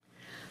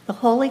The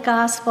Holy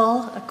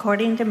Gospel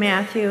according to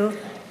Matthew,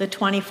 the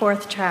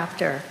 24th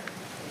chapter.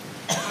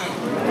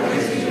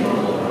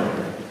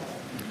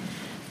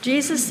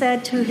 Jesus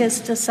said to his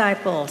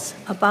disciples,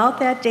 "About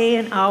that day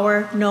and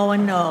hour no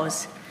one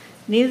knows,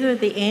 neither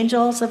the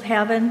angels of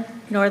heaven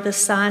nor the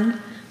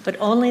Son, but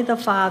only the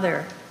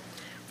Father.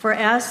 For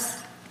as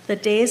the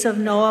days of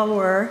Noah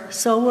were,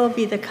 so will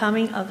be the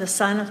coming of the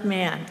Son of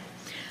Man.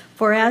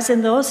 For as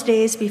in those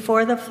days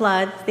before the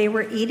flood, they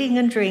were eating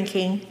and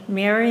drinking,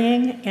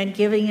 marrying and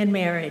giving in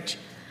marriage,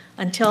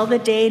 until the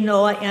day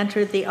Noah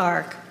entered the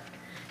ark.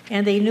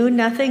 And they knew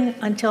nothing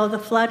until the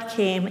flood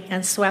came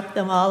and swept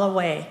them all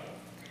away.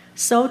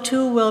 So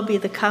too will be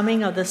the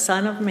coming of the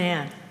Son of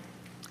Man.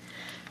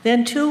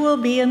 Then two will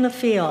be in the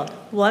field,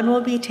 one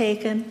will be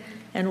taken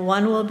and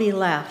one will be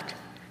left.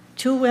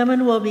 Two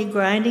women will be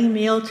grinding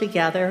meal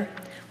together,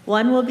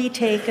 one will be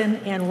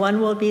taken and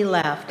one will be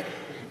left.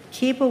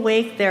 Keep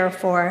awake,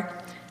 therefore,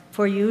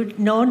 for you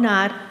know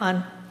not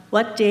on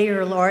what day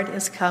your Lord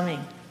is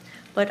coming.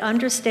 But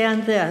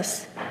understand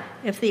this,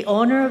 if the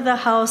owner of the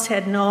house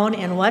had known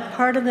in what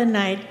part of the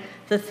night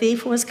the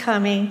thief was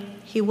coming,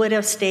 he would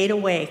have stayed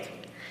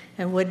awake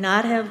and would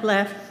not have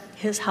left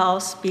his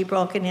house be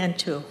broken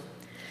into.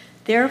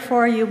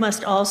 Therefore you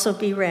must also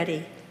be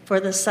ready, for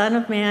the Son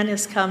of Man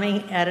is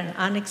coming at an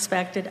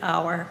unexpected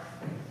hour."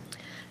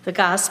 The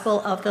Gospel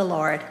of the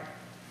Lord.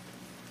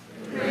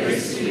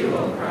 Praise to you,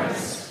 O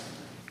Christ.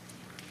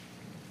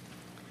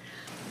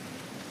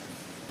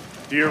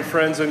 Dear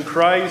friends in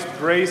Christ,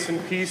 grace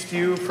and peace to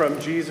you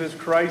from Jesus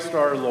Christ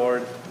our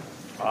Lord.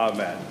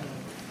 Amen.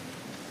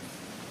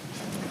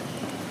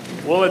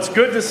 Well, it's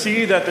good to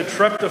see that the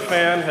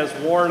tryptophan has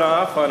worn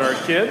off on our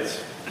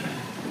kids.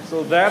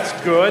 So that's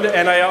good.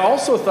 And I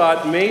also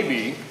thought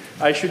maybe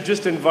I should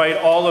just invite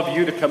all of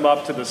you to come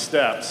up to the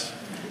steps,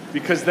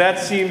 because that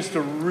seems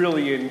to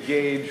really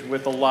engage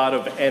with a lot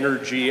of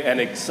energy and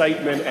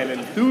excitement and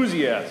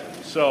enthusiasm.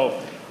 So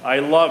I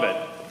love it.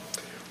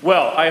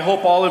 Well, I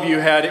hope all of you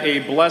had a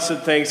blessed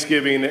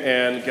Thanksgiving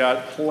and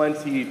got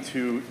plenty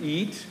to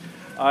eat.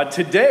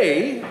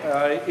 Today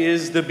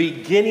is the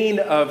beginning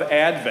of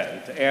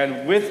Advent,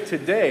 and with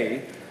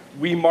today,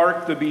 we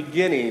mark the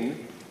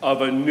beginning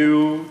of a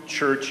new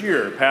church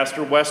year.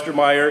 Pastor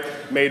Westermeyer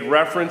made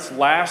reference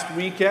last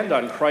weekend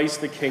on Christ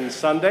the King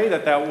Sunday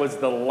that was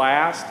the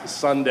last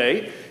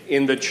Sunday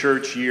in the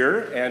church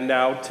year, and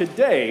now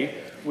today,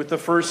 with the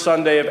first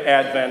Sunday of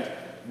Advent,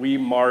 we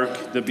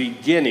mark the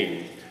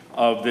beginning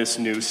of this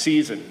new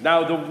season.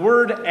 Now, the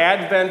word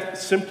Advent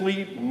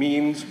simply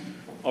means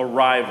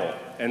arrival,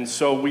 and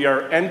so we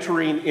are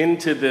entering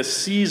into this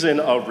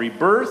season of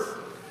rebirth,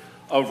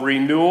 of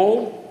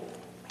renewal,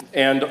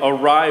 and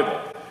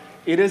arrival.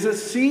 It is a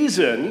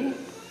season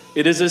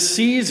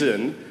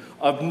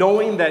of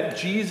knowing that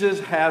Jesus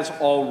has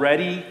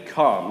already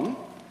come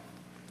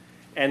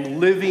and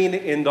living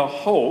in the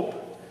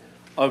hope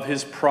of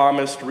his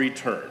promised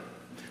return,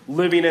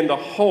 living in the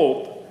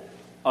hope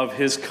of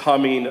his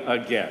coming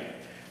again.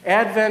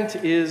 Advent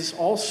is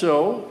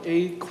also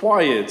a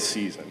quiet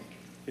season.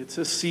 It's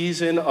a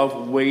season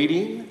of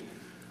waiting,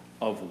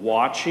 of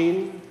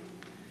watching,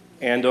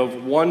 and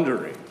of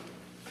wondering.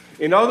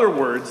 In other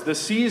words, the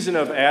season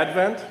of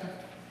Advent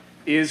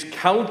is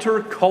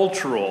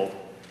countercultural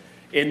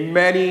in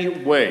many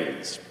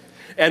ways.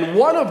 And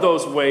one of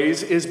those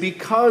ways is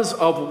because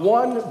of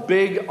one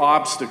big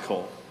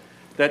obstacle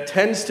that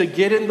tends to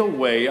get in the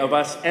way of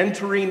us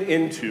entering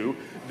into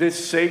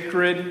this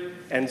sacred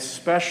and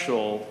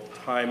special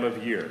time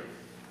of year.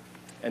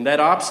 And that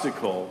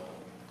obstacle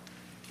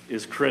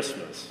is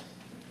Christmas.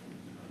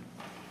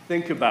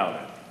 Think about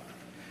it.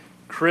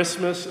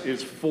 Christmas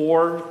is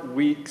 4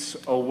 weeks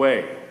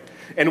away,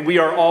 and we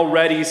are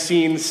already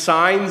seeing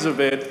signs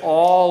of it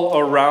all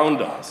around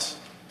us.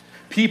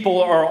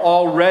 People are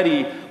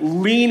already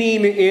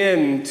leaning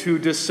into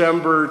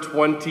December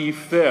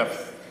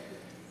 25th,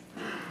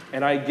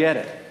 and I get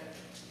it.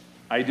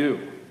 I do,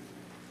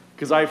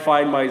 because I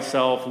find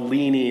myself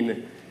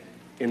leaning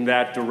in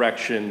that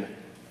direction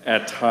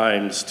at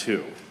times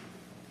too.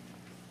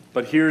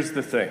 But here's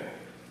the thing.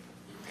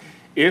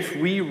 If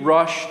we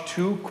rush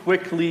too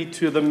quickly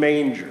to the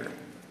manger,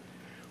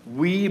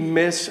 we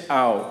miss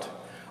out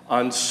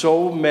on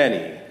so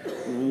many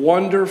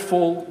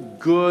wonderful,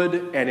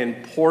 good, and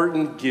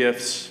important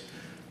gifts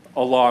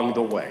along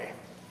the way.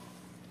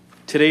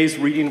 Today's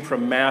reading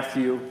from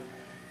Matthew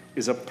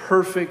is a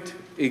perfect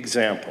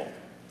example.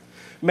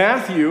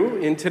 Matthew,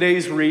 in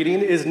today's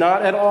reading, is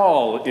not at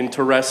all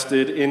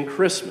interested in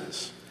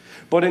Christmas,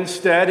 but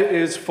instead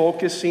is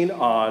focusing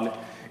on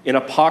an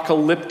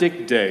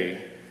apocalyptic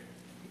day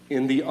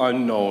in the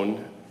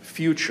unknown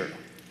future.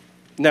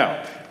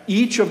 Now,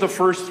 each of the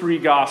first 3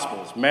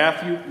 Gospels,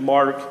 Matthew,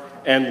 Mark,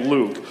 and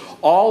Luke,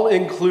 all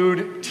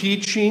include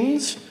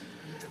teachings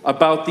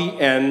about the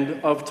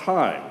end of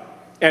time.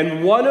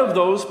 And one of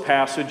those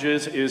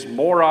passages is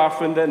more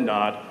often than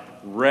not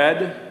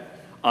read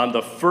on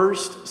the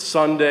first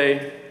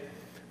Sunday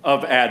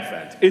of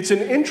Advent. It's an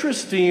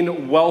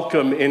interesting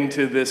welcome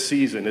into this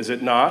season, is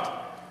it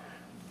not?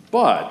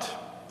 But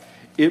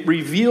it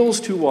reveals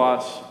to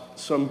us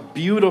some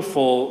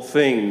beautiful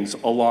things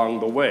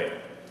along the way.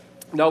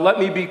 Now, let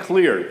me be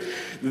clear.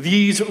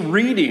 These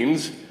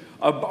readings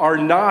are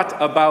not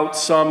about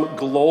some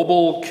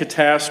global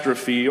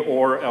catastrophe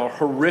or a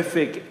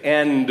horrific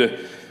end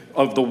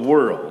of the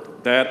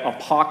world. That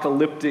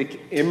apocalyptic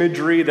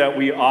imagery that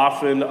we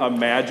often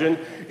imagine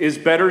is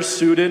better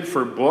suited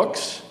for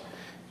books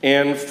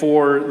and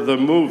for the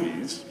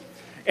movies.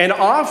 And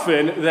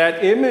often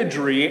that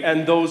imagery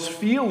and those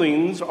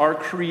feelings are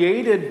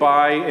created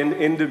by an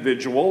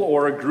individual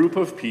or a group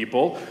of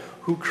people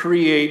who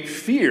create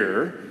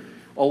fear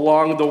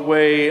along the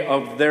way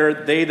of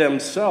they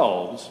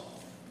themselves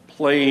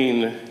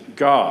playing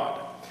God.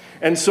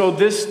 And so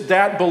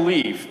that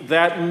belief,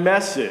 that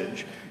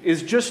message,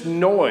 is just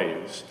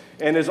noise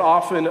and is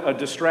often a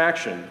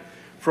distraction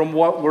from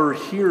what we're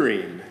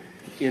hearing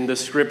in the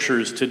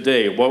scriptures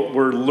today, what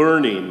we're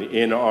learning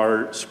in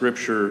our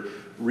scripture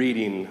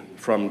reading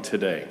from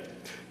today.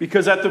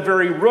 Because at the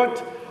very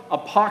root,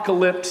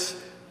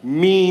 apocalypse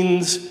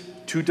means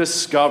to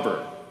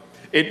discover.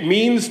 It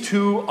means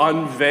to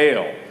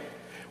unveil.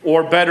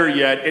 Or better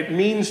yet, it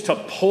means to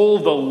pull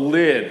the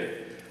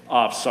lid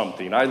off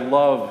something. I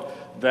love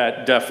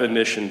that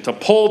definition, to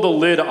pull the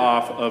lid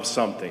off of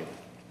something.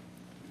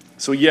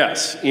 So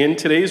yes, in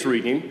today's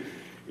reading,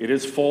 it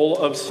is full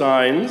of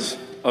signs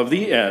of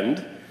the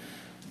end.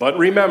 But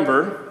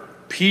remember,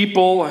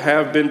 people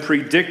have been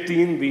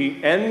predicting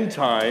the end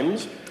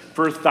times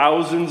for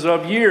thousands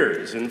of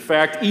years. In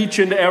fact, each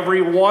and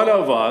every one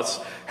of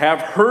us have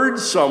heard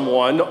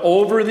someone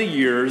over the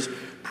years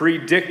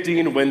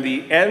predicting when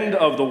the end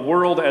of the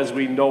world as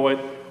we know it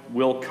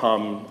will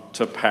come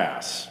to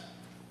pass.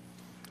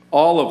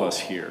 All of us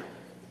here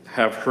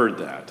have heard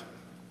that.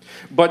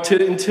 But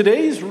in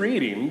today's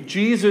reading,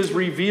 Jesus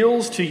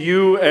reveals to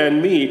you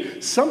and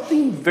me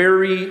something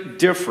very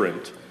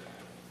different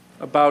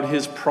about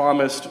his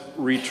promised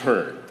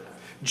return.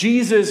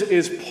 Jesus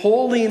is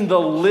pulling the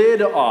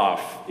lid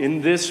off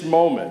in this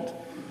moment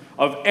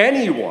of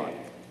anyone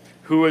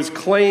who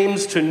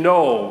claims to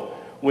know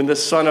when the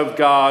Son of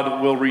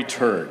God will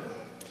return,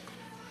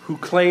 who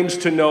claims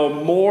to know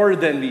more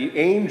than the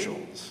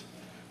angels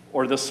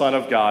or the Son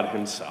of God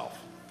himself.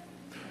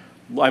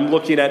 I'm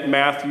looking at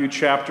Matthew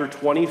chapter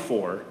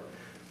 24,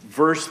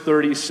 verse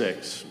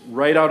 36,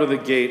 right out of the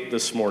gate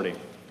this morning.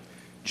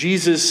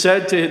 Jesus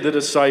said to the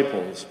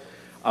disciples,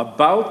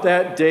 "About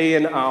that day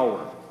and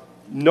hour,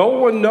 no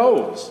one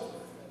knows,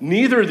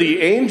 neither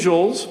the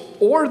angels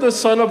or the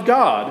Son of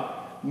God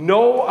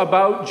know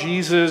about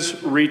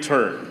Jesus'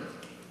 return."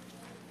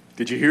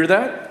 Did you hear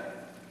that?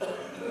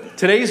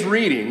 Today's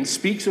reading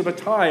speaks of a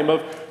time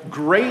of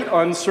great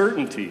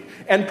uncertainty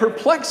and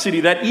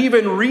perplexity that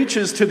even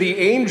reaches to the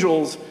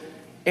angels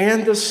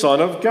and the Son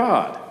of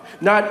God.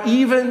 Not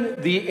even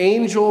the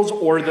angels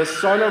or the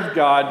Son of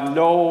God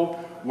know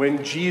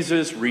when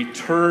Jesus'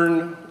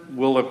 return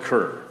will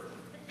occur.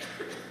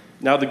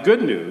 Now, the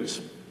good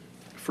news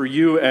for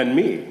you and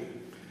me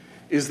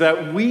is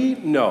that we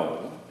know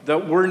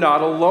that we're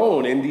not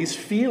alone in these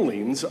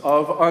feelings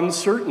of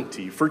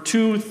uncertainty. For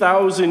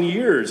 2,000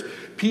 years,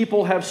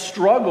 people have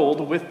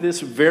struggled with this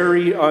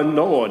very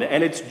unknown,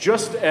 and it's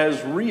just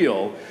as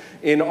real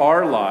in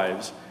our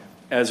lives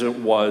as it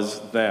was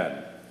then.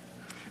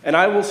 And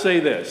I will say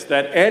this,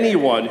 that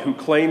anyone who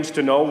claims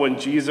to know when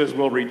Jesus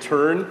will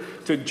return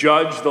to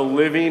judge the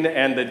living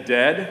and the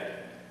dead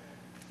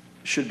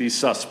should be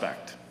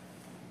suspect.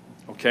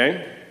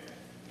 Okay?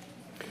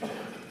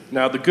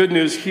 Now, the good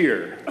news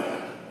here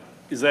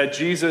is that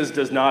Jesus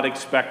does not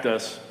expect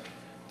us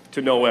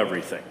to know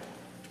everything.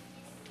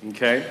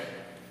 Okay?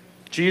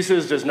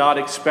 Jesus does not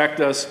expect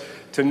us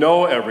to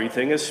know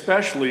everything,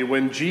 especially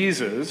when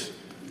Jesus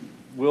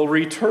will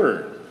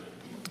return.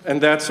 And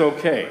that's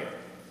okay.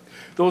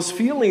 Those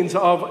feelings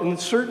of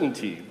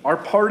uncertainty are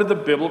part of the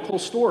biblical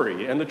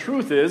story. And the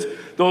truth is,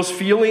 those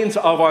feelings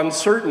of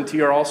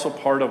uncertainty are also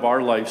part of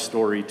our life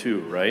story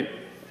too, right?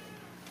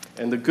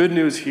 And the good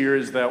news here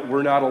is that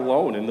we're not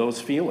alone in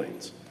those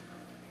feelings.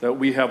 That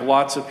we have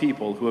lots of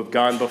people who have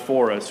gone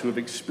before us who have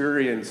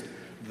experienced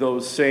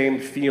those same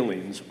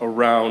feelings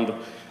around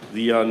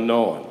the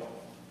unknown.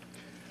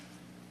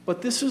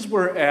 But this is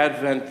where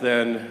Advent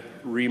then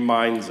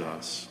reminds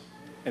us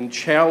and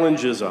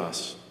challenges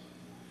us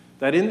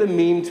that in the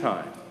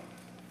meantime,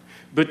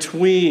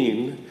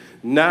 between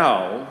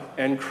now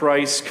and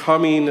Christ's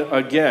coming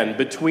again,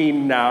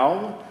 between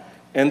now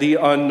and the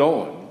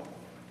unknown,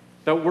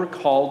 that we're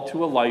called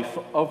to a life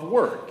of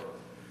work.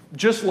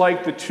 Just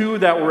like the two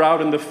that were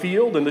out in the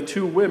field and the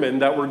two women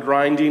that were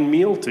grinding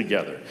meal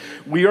together.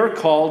 We are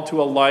called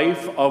to a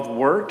life of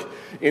work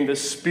in the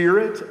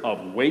spirit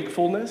of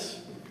wakefulness,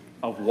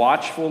 of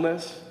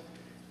watchfulness,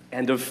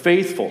 and of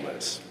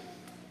faithfulness.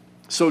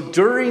 So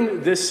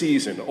during this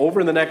season,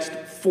 over the next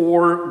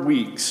 4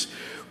 weeks,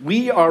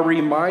 we are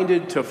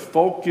reminded to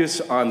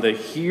focus on the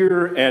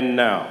here and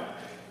now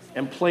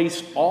and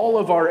place all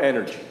of our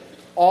energy,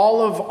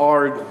 all of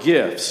our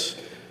gifts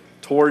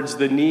towards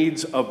the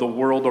needs of the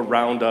world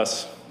around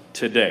us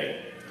today.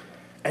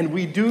 And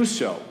we do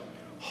so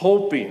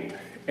hoping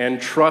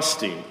and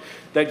trusting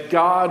that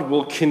God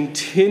will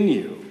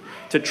continue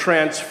to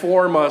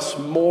transform us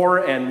more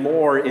and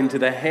more into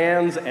the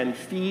hands and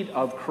feet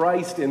of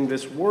Christ in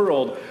this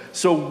world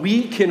so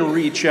we can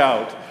reach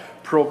out,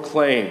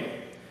 proclaim,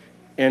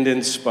 and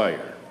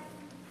inspire.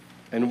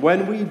 And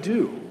when we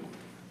do,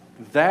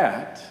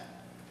 that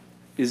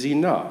is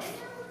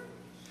enough.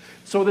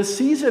 So the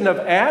season of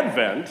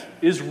Advent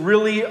is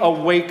really a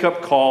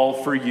wake-up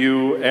call for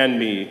you and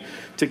me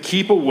to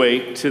keep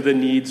awake to the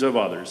needs of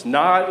others,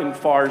 not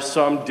in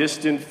some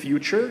distant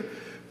future,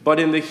 but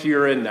in the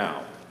here and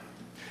now.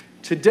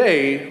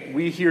 Today,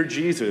 we hear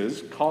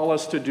Jesus call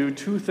us to do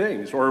two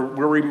things, or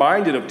we're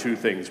reminded of two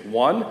things.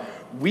 One,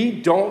 we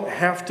don't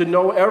have to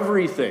know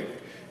everything,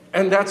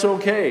 and that's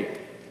okay.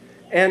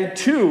 And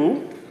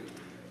two,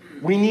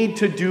 we need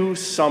to do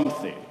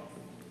something.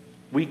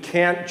 We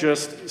can't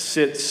just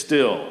sit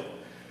still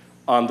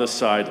on the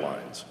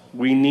sidelines.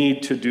 We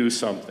need to do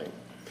something.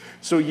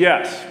 So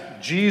yes,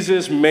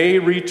 Jesus may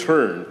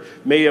return,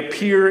 may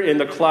appear in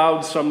the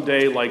clouds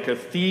someday like a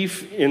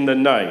thief in the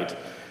night.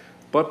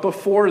 But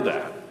before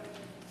that,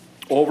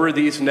 over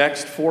these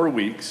next 4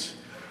 weeks,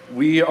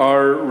 we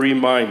are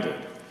reminded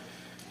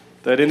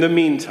that in the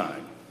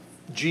meantime,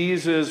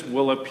 Jesus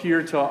will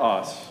appear to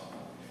us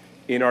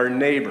in our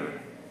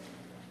neighbor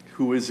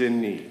who is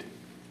in need,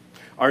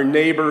 our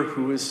neighbor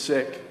who is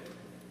sick,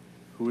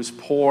 who is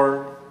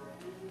poor,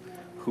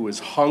 who is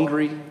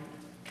hungry,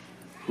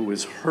 who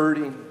is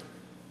hurting,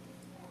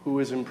 who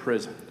is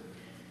imprisoned.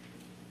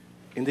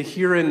 In the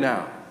here and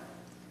now,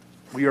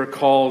 we are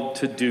called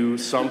to do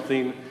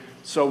something,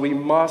 so we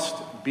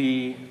must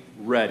be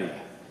ready.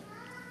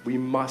 We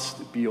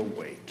must be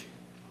awake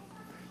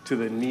to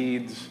the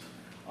needs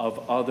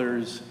of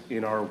others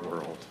in our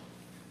world.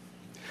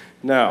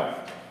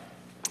 Now,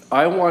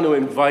 I want to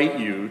invite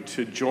you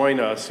to join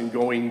us in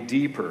going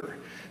deeper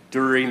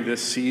during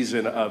this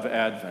season of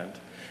Advent.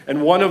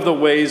 And one of the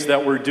ways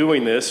that we're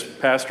doing this,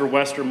 Pastor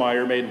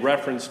Westermeyer made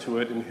reference to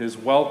it in his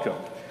welcome,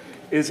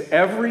 is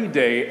every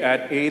day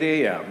at 8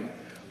 a.m.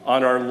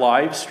 on our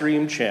live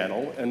stream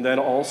channel, and then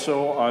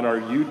also on our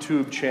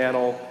YouTube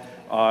channel,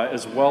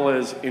 as well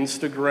as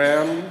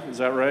Instagram. Is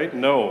that right?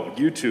 No,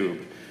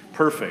 YouTube.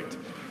 Perfect.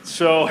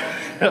 So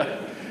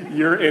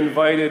you're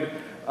invited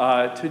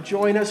to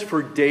join us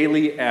for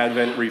daily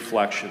Advent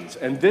reflections.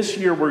 And this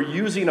year we're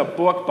using a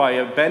book by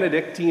a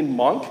Benedictine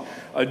monk,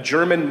 a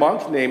German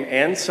monk named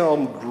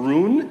Anselm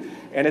Grün,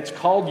 and it's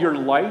called Your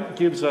Light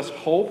Gives Us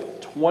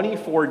Hope,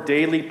 24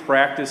 Daily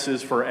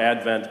Practices for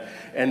Advent.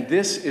 And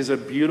this is a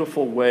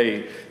beautiful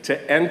way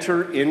to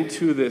enter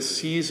into this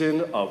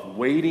season of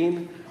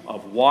waiting,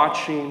 of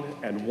watching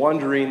and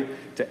wondering,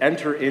 to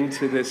enter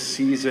into this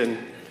season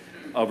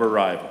of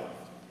arrival.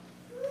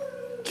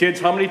 Kids,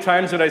 how many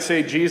times did I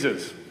say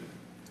Jesus?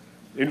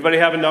 Anybody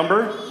have a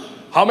number?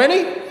 How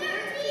many?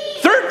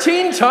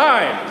 13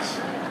 times.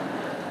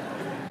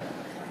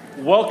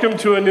 Welcome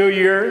to a new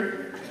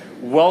year.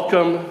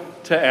 Welcome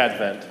to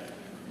Advent.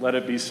 Let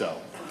it be so.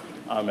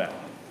 Amen.